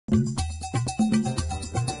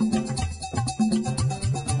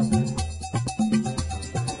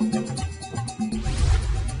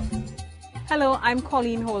Hello, I'm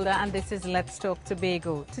Colleen Holder and this is Let's Talk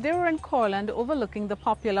Tobago. Today we're in Courland overlooking the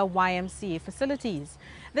popular YMCA facilities.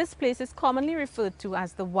 This place is commonly referred to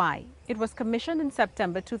as the Y. It was commissioned in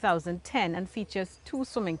September 2010 and features 2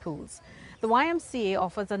 swimming pools. The YMCA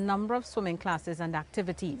offers a number of swimming classes and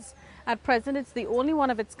activities. At present, it's the only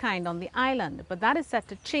one of its kind on the island, but that is set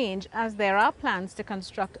to change as there are plans to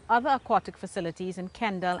construct other aquatic facilities in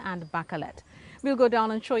Kendall and Bacalet. We'll go down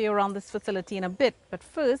and show you around this facility in a bit, but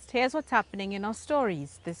first, here's what's happening in our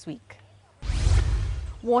stories this week.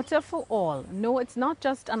 Water for all. No, it's not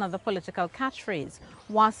just another political catchphrase.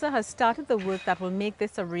 WASA has started the work that will make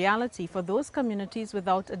this a reality for those communities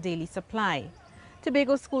without a daily supply.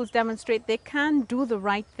 Tobago schools demonstrate they can do the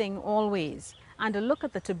right thing always. And a look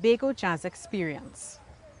at the Tobago Jazz experience.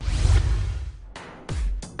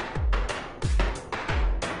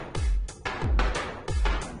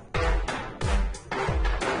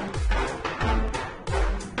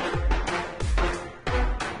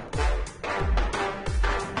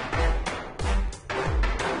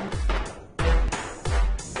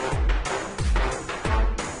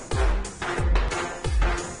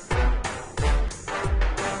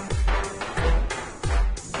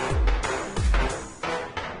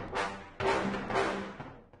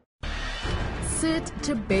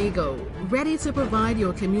 Tobago, ready to provide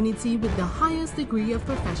your community with the highest degree of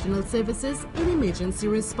professional services in emergency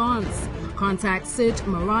response. Contact CERT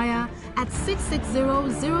Mariah at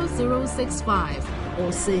 660-0065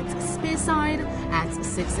 or CERT Speyside at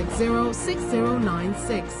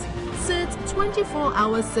 660-6096. CERT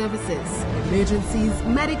 24-hour services, emergencies,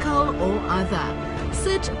 medical or other.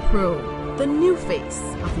 CERT Pro, the new face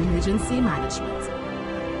of emergency management.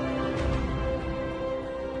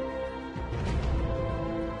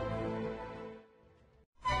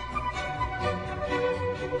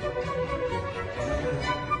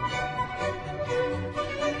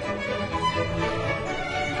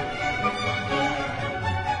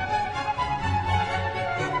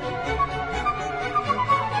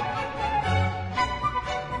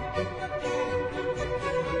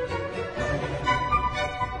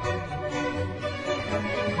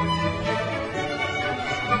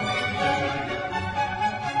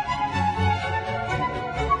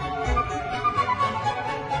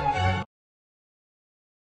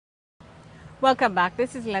 Welcome back.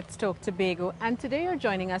 This is Let's Talk Tobago, and today you're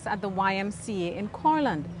joining us at the YMCA in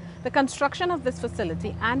Courland. The construction of this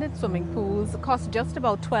facility and its swimming pools cost just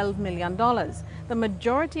about $12 million, the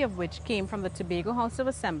majority of which came from the Tobago House of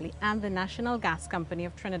Assembly and the National Gas Company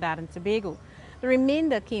of Trinidad and Tobago. The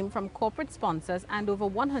remainder came from corporate sponsors and over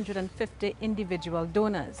 150 individual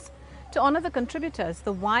donors. To honor the contributors,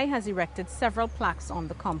 the Y has erected several plaques on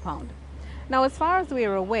the compound. Now, as far as we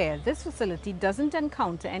are aware, this facility doesn't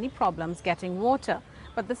encounter any problems getting water,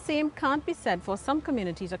 but the same can't be said for some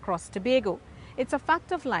communities across Tobago. It's a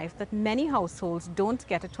fact of life that many households don't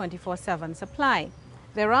get a 24/7 supply.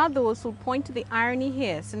 There are those who point to the irony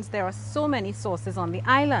here since there are so many sources on the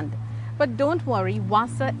island. But don't worry,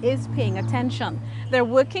 WASA is paying attention. They're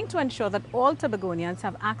working to ensure that all Tobagonians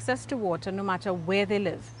have access to water no matter where they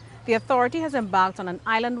live. The authority has embarked on an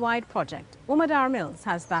island-wide project. Umadar Mills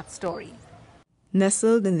has that story.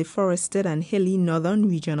 Nestled in the forested and hilly northern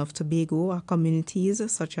region of Tobago are communities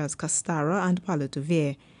such as Castara and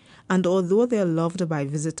Palotovere, and although they are loved by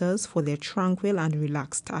visitors for their tranquil and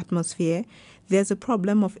relaxed atmosphere, there's a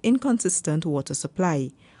problem of inconsistent water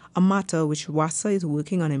supply, a matter which WASA is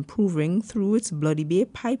working on improving through its Bloody Bay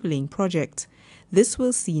pipelaying project. This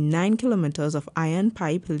will see 9 kilometers of iron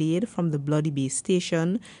pipe laid from the Bloody Bay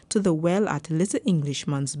station to the well at Little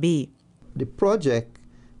Englishman's Bay. The project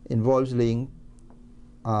involves laying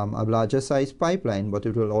a larger size pipeline, but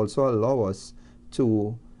it will also allow us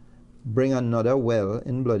to bring another well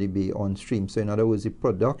in Bloody Bay on stream. So in other words, the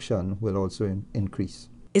production will also increase.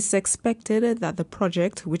 It's expected that the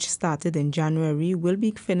project, which started in January, will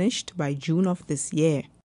be finished by June of this year.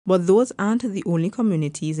 But those aren't the only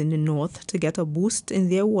communities in the north to get a boost in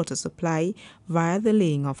their water supply via the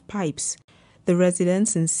laying of pipes. The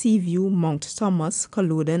residents in Seaview, Mount Thomas,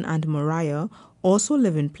 Culloden and Mariah also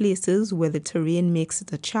live in places where the terrain makes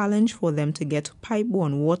it a challenge for them to get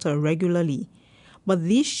pipe-borne water regularly. But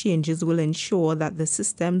these changes will ensure that the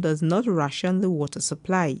system does not ration the water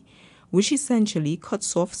supply, which essentially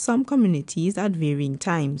cuts off some communities at varying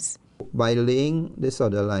times. By laying this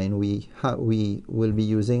other line, we will be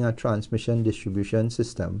using a transmission distribution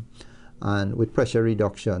system and with pressure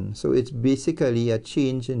reduction. So it's basically a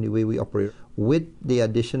change in the way we operate. With the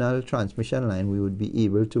additional transmission line, we would be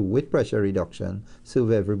able to, with pressure reduction,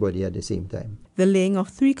 serve everybody at the same time. The laying of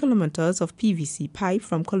 3 kilometers of PVC pipe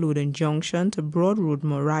from Culloden Junction to Broad Road,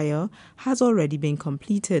 Moriah, has already been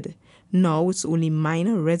completed. Now it's only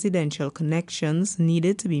minor residential connections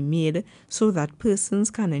needed to be made so that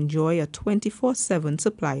persons can enjoy a 24/7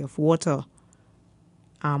 supply of water.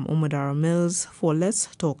 I'm Omadara Mills for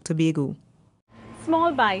Let's Talk Tobago.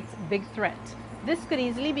 Small bites, big threat. This could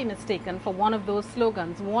easily be mistaken for one of those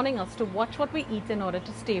slogans warning us to watch what we eat in order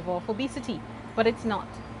to stave off obesity. But it's not.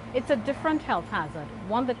 It's a different health hazard,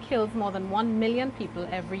 one that kills more than 1 million people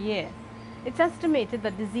every year. It's estimated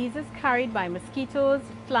that diseases carried by mosquitoes,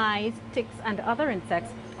 flies, ticks, and other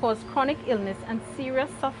insects cause chronic illness and serious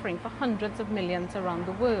suffering for hundreds of millions around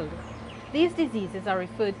the world. These diseases are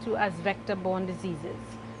referred to as vector-borne diseases.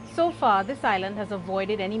 So far, this island has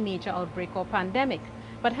avoided any major outbreak or pandemic,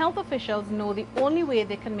 but health officials know the only way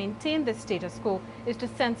they can maintain this status quo is to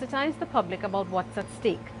sensitize the public about what's at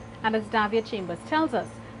stake. And as Davia Chambers tells us,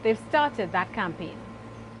 they've started that campaign.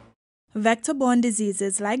 Vector-borne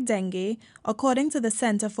diseases like dengue, according to the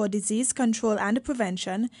Center for Disease Control and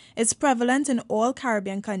Prevention, is prevalent in all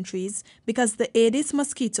Caribbean countries because the Aedes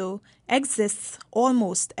mosquito exists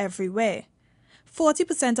almost everywhere.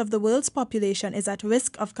 40% of the world's population is at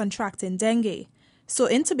risk of contracting dengue. So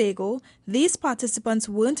in Tobago, these participants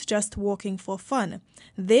weren't just walking for fun.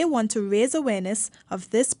 They want to raise awareness of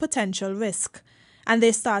this potential risk. And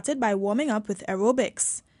they started by warming up with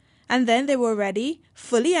aerobics. And then they were ready,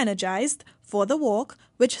 fully energized, for the walk,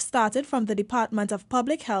 which started from the Department of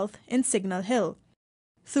Public Health in Signal Hill,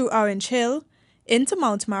 through Orange Hill, into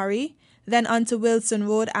Mount Mary, then onto Wilson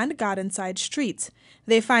Road and Gardenside Street.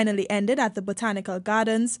 They finally ended at the Botanical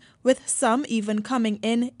Gardens, with some even coming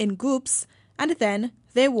in groups, and then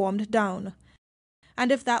they warmed down.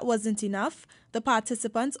 And if that wasn't enough, the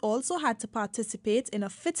participants also had to participate in a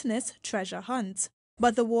fitness treasure hunt.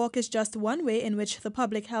 But the walk is just one way in which the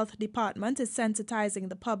Public Health Department is sensitizing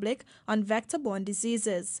the public on vector-borne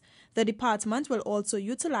diseases. The department will also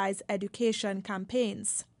utilize education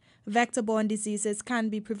campaigns. Vector-borne diseases can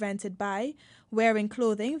be prevented by wearing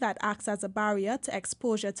clothing that acts as a barrier to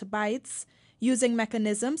exposure to bites, using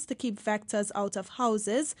mechanisms to keep vectors out of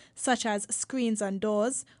houses, such as screens on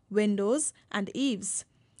doors, windows, and eaves,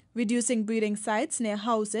 reducing breeding sites near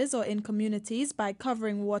houses or in communities by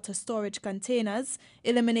covering water storage containers,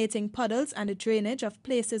 eliminating puddles and drainage of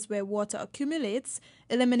places where water accumulates,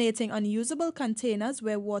 eliminating unusable containers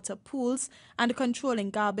where water pools, and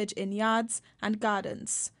controlling garbage in yards and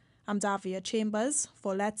gardens. I'm Davia Chambers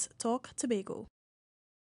for Let's Talk Tobago.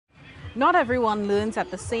 Not everyone learns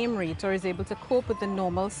at the same rate or is able to cope with the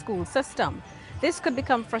normal school system. This could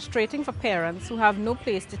become frustrating for parents who have no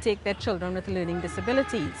place to take their children with learning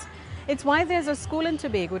disabilities. It's why there's a school in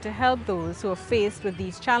Tobago to help those who are faced with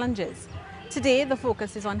these challenges. Today, the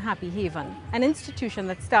focus is on Happy Haven, an institution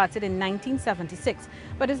that started in 1976,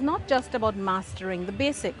 but is not just about mastering the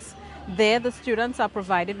basics. There, the students are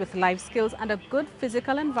provided with life skills and a good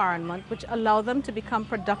physical environment which allow them to become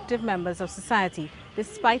productive members of society,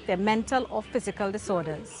 despite their mental or physical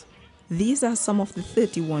disorders. These are some of the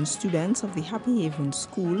 31 students of the Happy Haven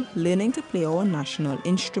School learning to play our national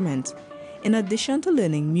instrument. In addition to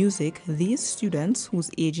learning music, these students, whose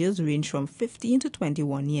ages range from 15 to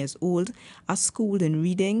 21 years old, are schooled in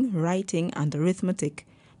reading, writing, and arithmetic.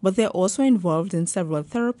 But they're also involved in several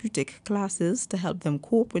therapeutic classes to help them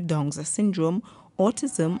cope with Down syndrome,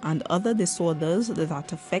 autism, and other disorders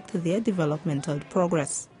that affect their developmental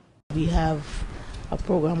progress. We have a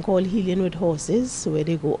program called Healing with Horses, where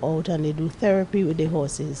they go out and they do therapy with the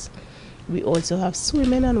horses. We also have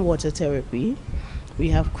swimming and water therapy. We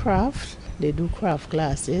have craft, they do craft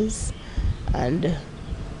classes, and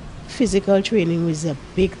physical training is a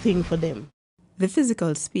big thing for them. The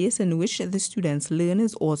physical space in which the students learn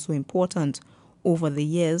is also important. Over the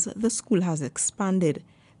years, the school has expanded.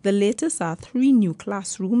 The latest are 3 new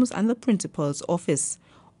classrooms and the principal's office,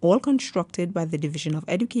 all constructed by the Division of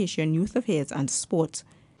Education, Youth Affairs and Sport.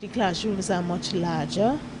 The classrooms are much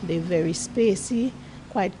larger, they're very spacey,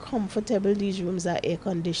 quite comfortable. These rooms are air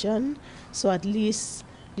conditioned, so at least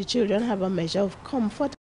the children have a measure of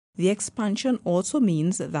comfort. The expansion also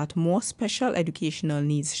means that more special educational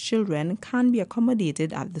needs children can be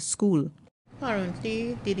accommodated at the school.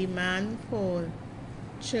 Currently, the demand for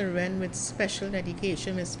children with special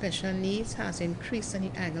education with special needs has increased on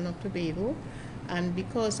the island of Tobago. And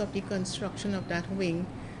because of the construction of that wing,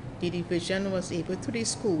 the division was able through the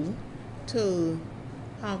school to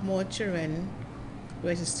have more children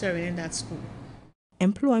registering in that school.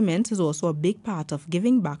 Employment is also a big part of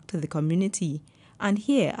giving back to the community. And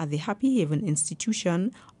here at the Happy Haven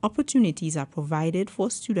Institution, opportunities are provided for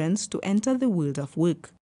students to enter the world of work.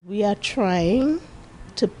 We are trying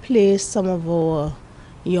to place some of our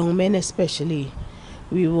young men especially.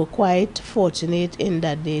 We were quite fortunate in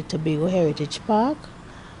that the Tobago Heritage Park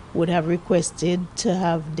would have requested to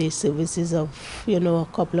have the services of, a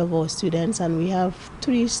couple of our students, and we have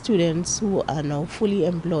 3 students who are now fully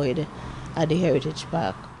employed at the Heritage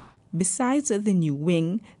Park. Besides the new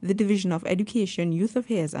wing, the Division of Education, Youth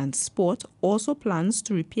Affairs and Sport also plans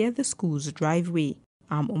to repair the school's driveway.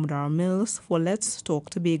 I'm Umdara Mills for Let's Talk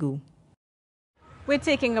Tobago. We're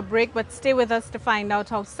taking a break, but stay with us to find out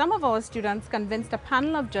how some of our students convinced a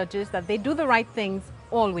panel of judges that they do the right things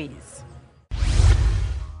always.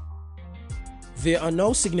 There are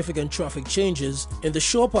now significant traffic changes in the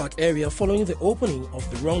Shore Park area following the opening of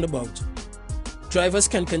the roundabout. Drivers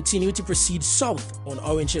can continue to proceed south on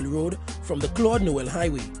Orange Hill Road from the Claude Noel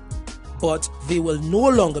Highway, but they will no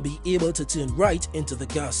longer be able to turn right into the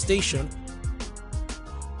gas station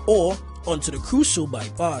or onto the Crusoe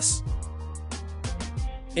bypass.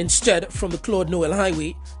 Instead, from the Claude Noel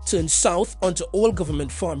Highway, turn south onto Old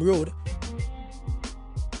Government Farm Road,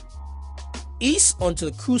 east onto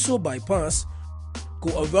the Crusoe bypass,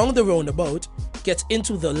 go around the roundabout, get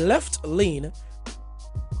into the left lane,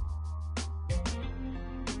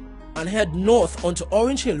 and head north onto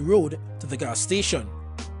Orange Hill Road to the gas station.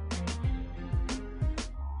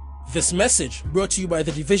 This message brought to you by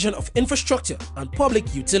the Division of Infrastructure and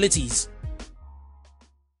Public Utilities.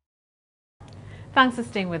 Thanks for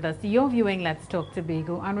staying with us. You're viewing Let's Talk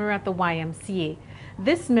Tobago, and we're at the YMCA.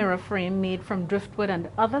 This mirror frame made from driftwood and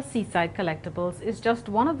other seaside collectibles is just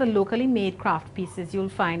one of the locally made craft pieces you'll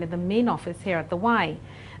find in the main office here at the Y.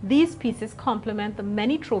 These pieces complement the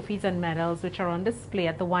many trophies and medals which are on display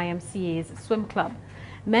at the YMCA's swim club.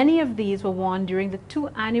 Many of these were won during the 2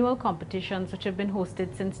 annual competitions which have been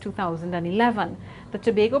hosted since 2011, the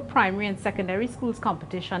Tobago Primary and Secondary Schools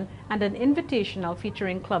competition and an invitational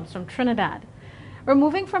featuring clubs from Trinidad. We're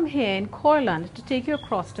moving from here in Courland to take you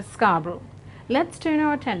across to Scarborough. Let's turn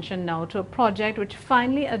our attention now to a project which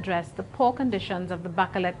finally addressed the poor conditions of the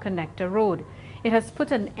Bacalet Connector Road. It has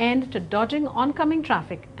put an end to dodging oncoming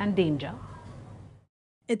traffic and danger.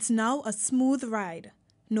 It's now a smooth ride.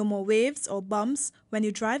 No more waves or bumps when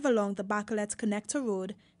you drive along the Bacalet Connector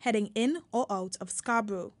Road heading in or out of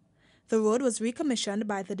Scarborough. The road was recommissioned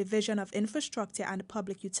by the Division of Infrastructure and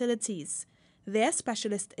Public Utilities. Their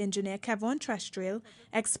specialist engineer Kevon Trestrail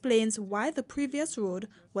explains why the previous road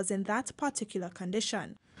was in that particular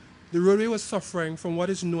condition. The roadway was suffering from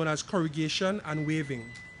what is known as corrugation and waving.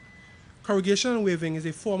 Corrugation and waving is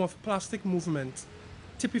a form of plastic movement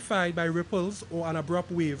typified by ripples or an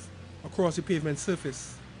abrupt wave across the pavement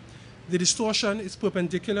surface. The distortion is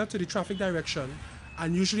perpendicular to the traffic direction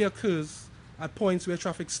and usually occurs at points where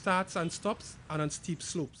traffic starts and stops and on steep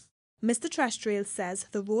slopes. Mr. Trestrail says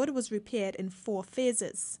the road was repaired in 4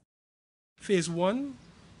 phases. Phase 1,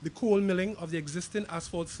 the coal milling of the existing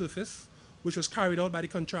asphalt surface, which was carried out by the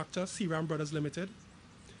contractor Searam Brothers Limited.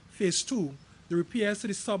 Phase 2, the repairs to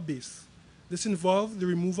the subbase. This involved the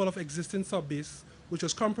removal of existing subbase, which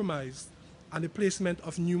was compromised, and the placement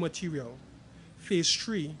of new material. Phase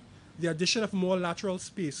 3, the addition of more lateral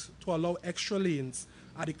space to allow extra lanes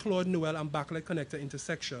at the Claude Noel and Bacalet Connector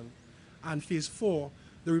intersection. And Phase 4,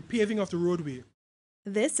 the repaving of the roadway.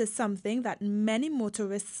 This is something that many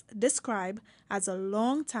motorists describe as a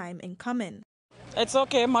long time in coming. It's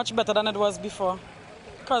okay, much better than it was before,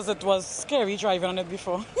 because it was scary driving on it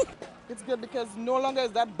before. It's good because no longer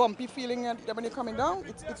is that bumpy feeling when you're coming down.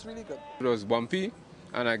 It's really good. It was bumpy,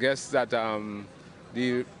 and I guess that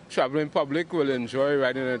the traveling public will enjoy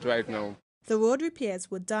riding it right now. The road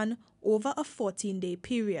repairs were done over a 14-day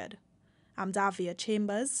period. I'm Davia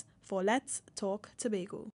Chambers for Let's Talk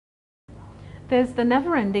Tobago. There's the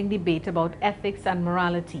never-ending debate about ethics and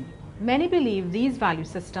morality. Many believe these value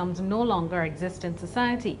systems no longer exist in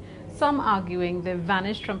society, some arguing they've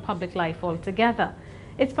vanished from public life altogether.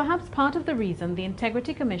 It's perhaps part of the reason the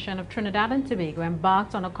Integrity Commission of Trinidad and Tobago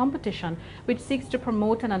embarked on a competition which seeks to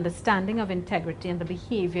promote an understanding of integrity and the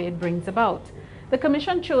behavior it brings about. The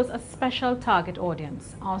Commission chose a special target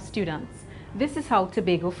audience, our students. This is how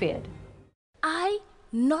Tobago fared. I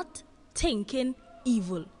not thinking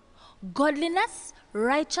evil. Godliness,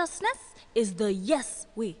 righteousness is the yes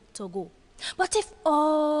way to go. But if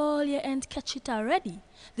all you ain't catch it already,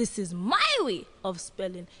 this is my way of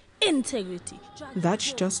spelling integrity.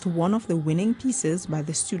 That's just one of the winning pieces by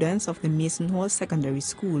the students of the Mason Hall Secondary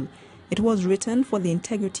School. It was written for the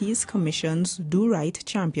Integrities Commission's Do Right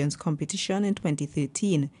Champions competition in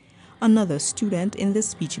 2013. Another student in the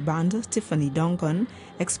speech band, Tiffany Duncan,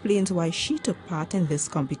 explains why she took part in this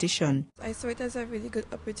competition. I saw it as a really good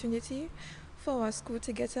opportunity for our school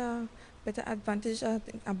to get a better advantage,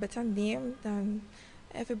 a better name than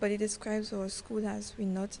everybody describes our school as. We're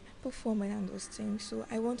not performing and those things. So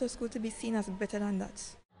I want our school to be seen as better than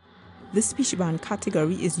that. The speech band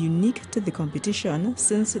category is unique to the competition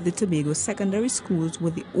since the Tobago secondary schools were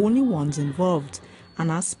the only ones involved, an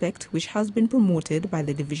aspect which has been promoted by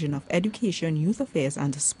the Division of Education, Youth Affairs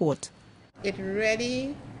and Sport. It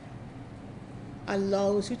really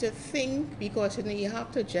allows you to think, because you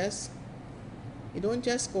have to you don't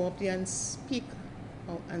just go up there and speak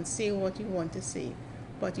and say what you want to say,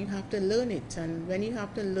 but you have to learn it. And when you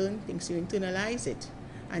have to learn things, you internalize it.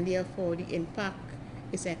 And therefore the impact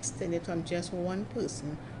is extended from just one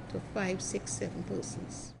person to 5, 6, 7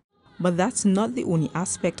 persons. But that's not the only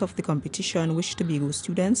aspect of the competition which Tobago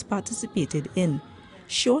students participated in.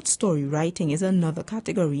 Short story writing is another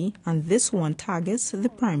category, and this one targets the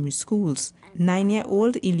primary schools.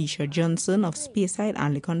 9-year-old Elisha Johnson of Speyside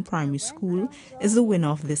Anglican Primary School is the winner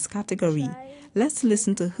of this category. Let's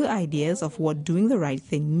listen to her ideas of what doing the right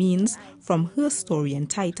thing means from her story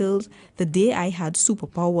entitled "The Day I Had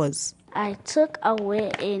Superpowers." I took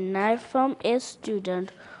away a knife from a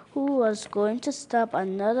student who was going to stab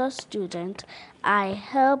another student. I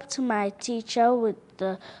helped my teacher with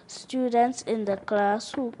the students in the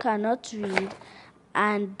class who cannot read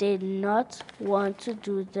and did not want to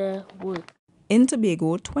do their work. In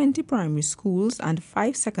Tobago, 20 primary schools and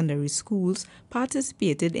 5 secondary schools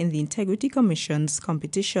participated in the Integrity Commission's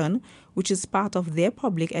competition, which is part of their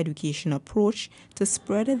public education approach to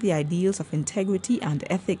spread the ideals of integrity and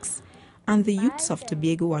ethics. And the youths of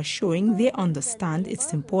Tobago are showing they understand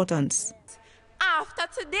its importance.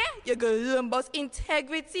 After today, you're going to learn about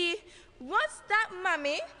integrity. What's that,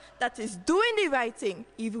 mommy? That is doing the right thing,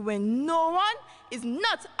 even when no one is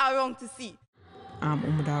not around to see. I'm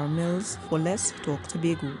Umudara Mills for Let's Talk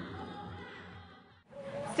Tobago.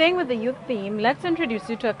 Staying with the youth theme, let's introduce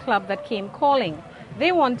you to a club that came calling.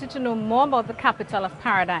 They wanted to know more about the capital of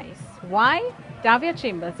paradise. Why? Davia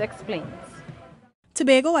Chambers explains.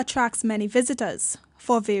 Tobago attracts many visitors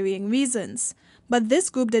for varying reasons, but this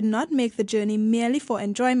group did not make the journey merely for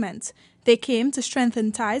enjoyment. They came to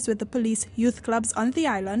strengthen ties with the police youth clubs on the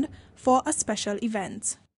island for a special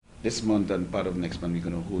event. This month and part of next month, we're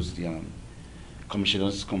going to host the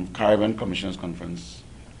Caribbean Commissioners Conference.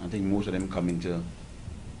 I think most of them coming to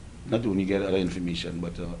not only get other information,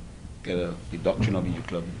 but get the doctrine of the youth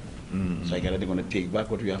club. So I guess they're going to take back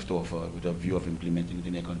what we have to offer with a view of implementing it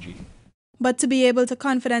in their country. But to be able to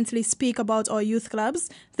confidently speak about our youth clubs,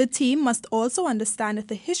 the team must also understand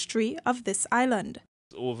the history of this island.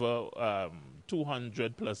 Over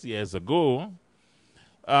 200 plus years ago,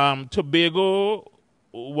 Tobago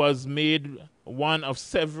was made one of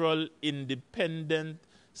several independent,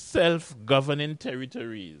 self-governing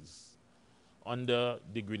territories under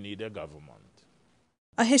the Grenada government.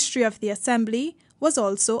 A history of the assembly was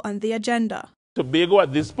also on the agenda. Tobago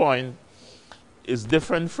at this point is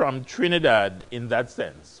different from Trinidad in that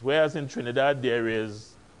sense. Whereas in Trinidad there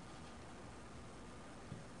is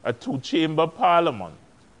a 2-chamber parliament,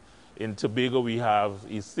 in Tobago we have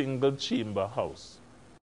a single-chamber house.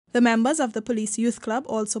 The members of the Police Youth Club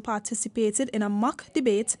also participated in a mock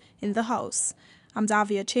debate in the House. I'm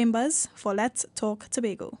Davia Chambers for Let's Talk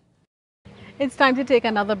Tobago. It's time to take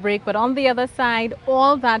another break, but on the other side,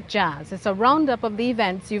 all that jazz. It's a roundup of the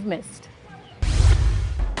events you've missed.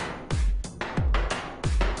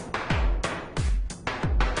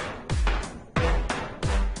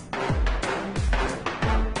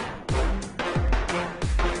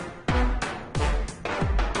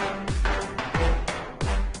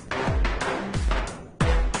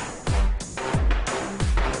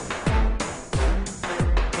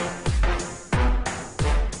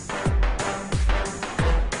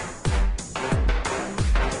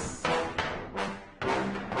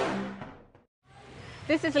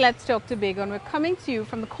 This is Let's Talk Tobago, and we're coming to you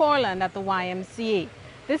from the Courland at the YMCA.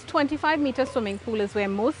 This 25-meter swimming pool is where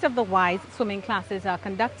most of the Y's swimming classes are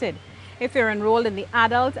conducted. If you're enrolled in the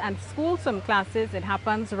adult and school swim classes, it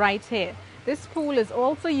happens right here. This pool is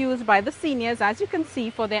also used by the seniors, as you can see,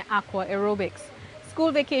 for their aqua aerobics.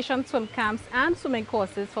 School vacation swim camps and swimming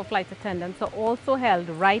courses for flight attendants are also held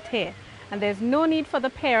right here. And there's no need for the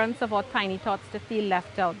parents of our tiny tots to feel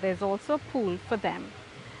left out. There's also a pool for them.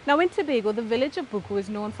 Now in Tobago, the village of Buku is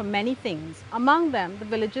known for many things. Among them, the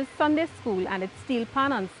village's Sunday school and its steel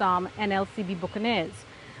pan ensemble, NLCB Buccaneers.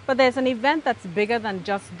 But there's an event that's bigger than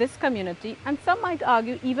just this community, and some might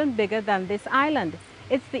argue even bigger than this island.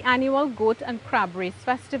 It's the annual Goat and Crab Race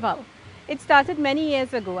Festival. It started many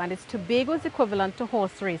years ago and is Tobago's equivalent to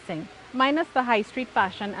horse racing, minus the high street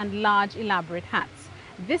fashion and large elaborate hats.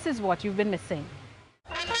 This is what you've been missing.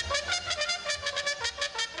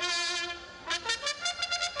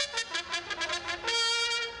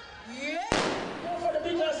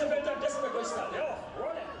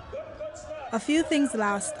 A few things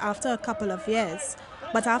last after a couple of years,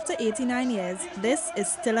 but after 89 years, this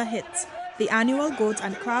is still a hit. The annual Goat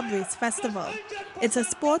and Crab Race Festival. It's a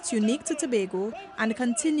sport unique to Tobago and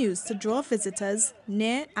continues to draw visitors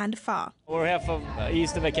near and far. We're here for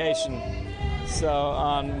Easter vacation,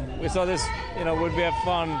 so we thought this, would be a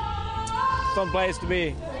fun place to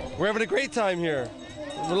be. We're having a great time here.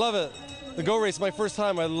 We love it. The goat race, my first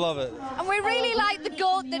time, I love it. And we really like the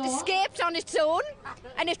goat that escaped on its own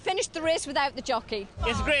and it finished the race without the jockey.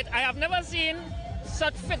 It's great. I have never seen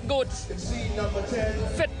such fit goats.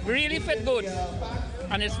 Really fit goats.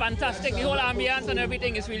 And it's fantastic. The whole ambience and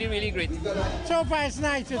everything is really, really great. So far it's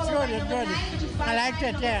nice, it's good, I liked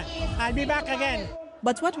it, yeah. I'll be back again.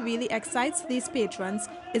 But what really excites these patrons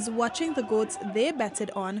is watching the goats they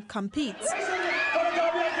betted on compete.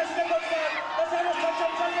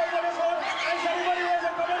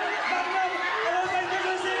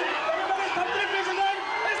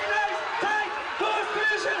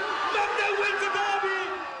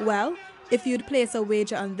 Well, if you'd place a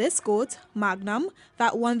wager on this goat, Magnum,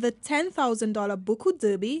 that won the $10,000 Buku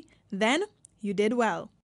Derby, then you did well.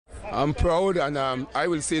 I'm proud, and I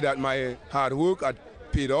will say that my hard work had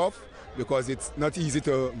paid off, because it's not easy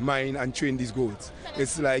to mine and train these goats.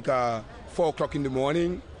 It's like 4 o'clock in the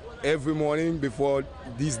morning, every morning before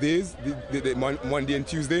these days, Monday and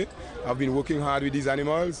Tuesday. I've been working hard with these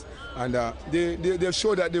animals, and they've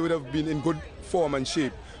showed that they would have been in good form and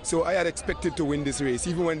shape. So I had expected to win this race.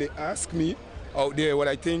 Even when they ask me out there what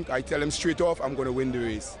I think, I tell them straight off, I'm going to win the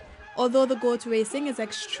race. Although the goat racing is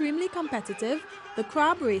extremely competitive, the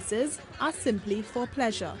crab races are simply for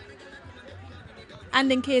pleasure.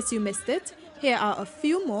 And in case you missed it, here are a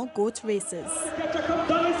few more goat races.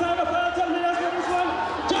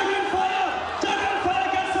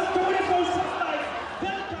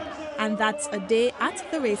 And that's a day at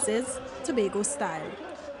the races, Tobago style.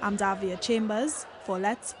 I'm Davia Chambers for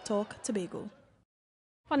Let's Talk Tobago.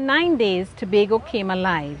 For 9 days, Tobago came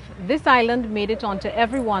alive. This island made it onto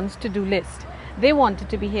everyone's to-do list. They wanted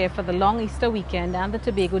to be here for the long Easter weekend and the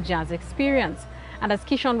Tobago Jazz experience. And as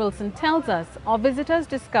Keishon Wilson tells us, our visitors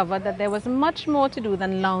discovered that there was much more to do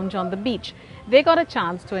than lounge on the beach. They got a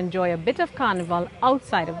chance to enjoy a bit of carnival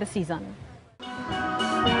outside of the season.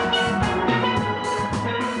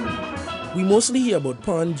 We mostly hear about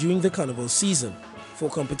Pan during the carnival season for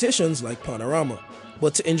competitions like Panorama.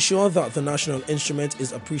 But to ensure that the national instrument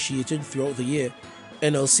is appreciated throughout the year,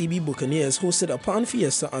 NLCB Buccaneers hosted a Pan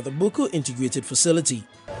Fiesta at the Buku Integrated Facility.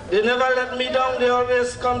 They never let me down, they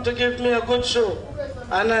always come to give me a good show.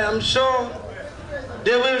 And I am sure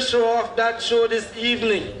they will show off that show this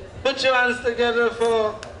evening. Put your hands together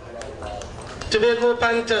for Tobago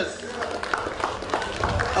Panthers.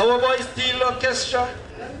 Our boys Steel Orchestra,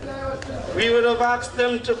 we would have asked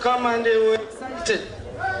them to come and they were excited.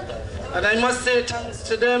 And I must say thanks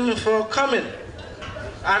to them for coming.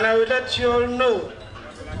 And I will let you all know,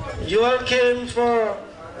 you all came for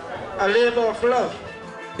a labor of love.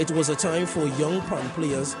 It was a time for young Pan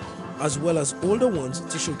players as well as older ones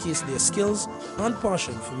to showcase their skills and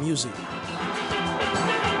passion for music.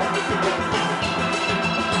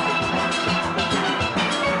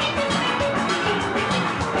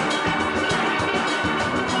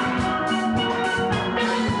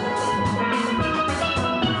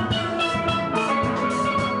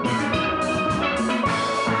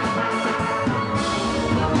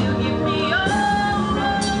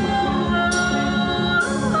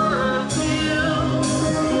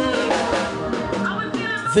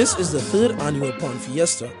 This is the 3rd annual Pan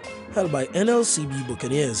Fiesta held by NLCB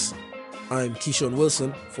Buccaneers. I'm Keishon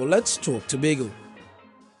Wilson for Let's Talk Tobago.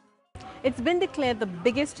 It's been declared the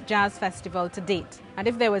biggest jazz festival to date. And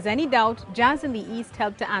if there was any doubt, Jazz in the East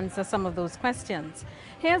helped to answer some of those questions.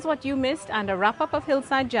 Here's what you missed and a wrap-up of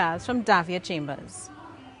Hillside Jazz from Davia Chambers.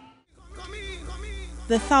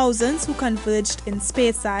 The thousands who converged in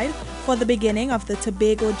Speyside for the beginning of the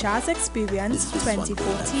Tobago Jazz Experience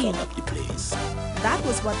 2014. That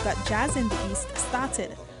was what got Jazz in the East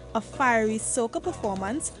started, a fiery soca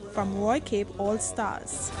performance from Roy Cape All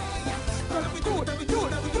Stars.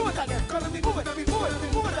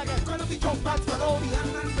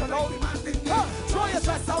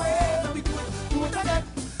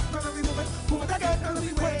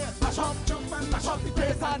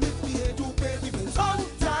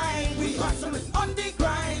 We hustling on the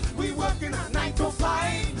grind, we working a 9 to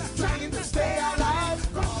 5, trying to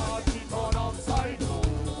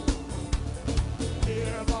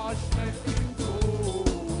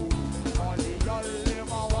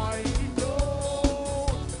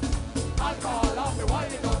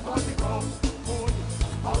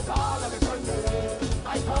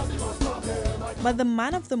But the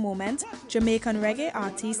man of the moment, Jamaican reggae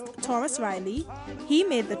artist Taurus Riley, he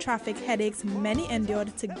made the traffic headaches many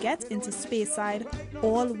endured to get into Speyside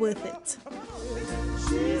all worth it.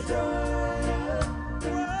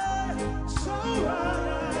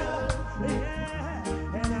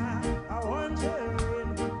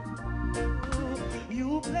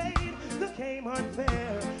 You played the game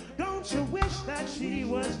unfair. Don't you wish that she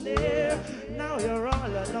was there? Now you're all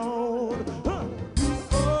alone.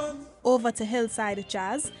 Over to Hillside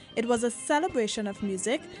Jazz, it was a celebration of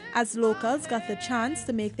music as locals got the chance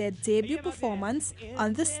to make their debut performance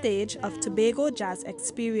on the stage of Tobago Jazz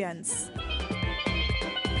Experience.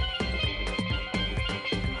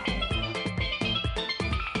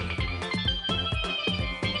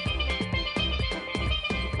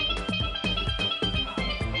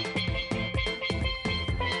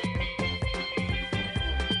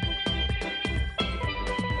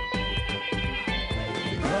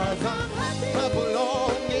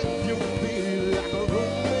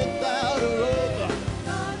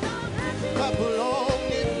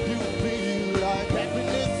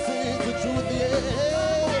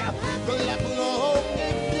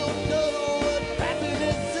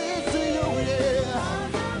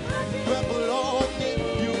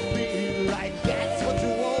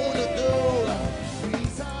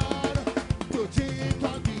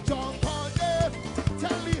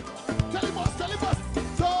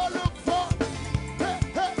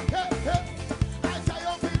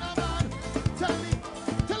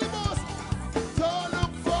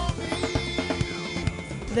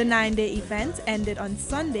 The 9-day event ended on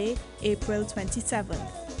Sunday, April 27th.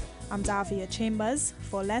 I'm Davia Chambers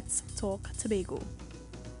for Let's Talk Tobago.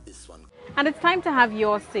 And it's time to have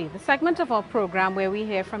your say, the segment of our program where we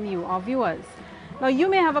hear from you, our viewers. Now, you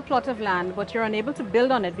may have a plot of land, but you're unable to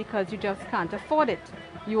build on it because you just can't afford it.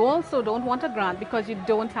 You also don't want a grant because you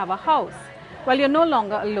don't have a house. Well, you're no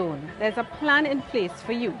longer alone. There's a plan in place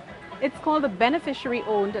for you. It's called the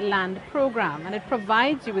Beneficiary-Owned Land Program, and it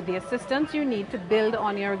provides you with the assistance you need to build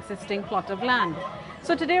on your existing plot of land.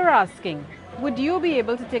 So today we're asking, would you be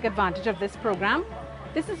able to take advantage of this program?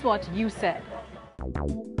 This is what you said.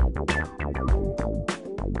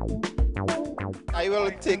 I will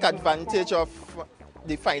take advantage of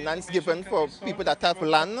the finance given for people that have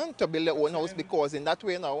land to build their own house, because in that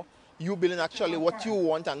way now, you building actually what you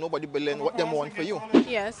want and nobody building what they want for you.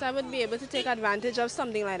 Yes, I would be able to take advantage of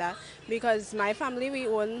something like that because my family, we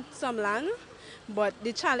own some land, but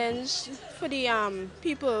the challenge for the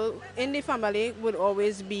people in the family would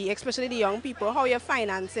always be, especially the young people, how you're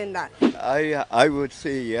financing that. I would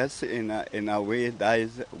say yes, in a way that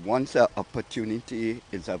is, once an opportunity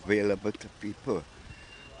is available to people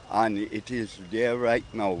and it is there right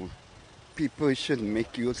now, people should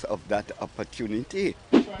make use of that opportunity.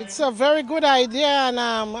 It's a very good idea, and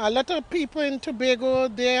a lot of people in Tobago,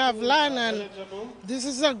 they have land, and this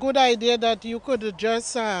is a good idea that you could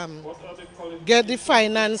just get the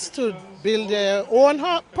finance to build their own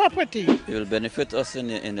property. It will benefit us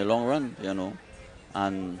in the long run, you know,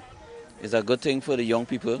 and it's a good thing for the young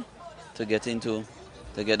people to get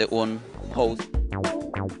their own house.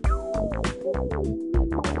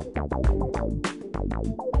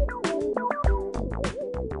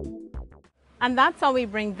 And that's how we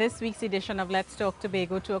bring this week's edition of Let's Talk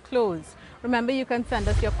Tobago to a close. Remember, you can send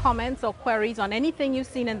us your comments or queries on anything you've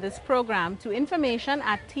seen in this program to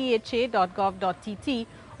information@tha.gov.tt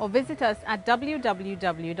or visit us at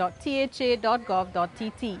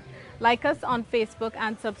www.tha.gov.tt. Like us on Facebook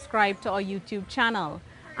and subscribe to our YouTube channel.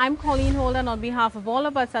 I'm Colleen Holder, and on behalf of all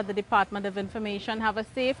of us at the Department of Information, have a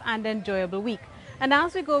safe and enjoyable week. And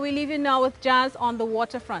as we go, we leave you now with Jazz on the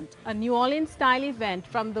Waterfront, a New Orleans-style event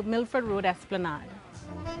from the Milford Road Esplanade.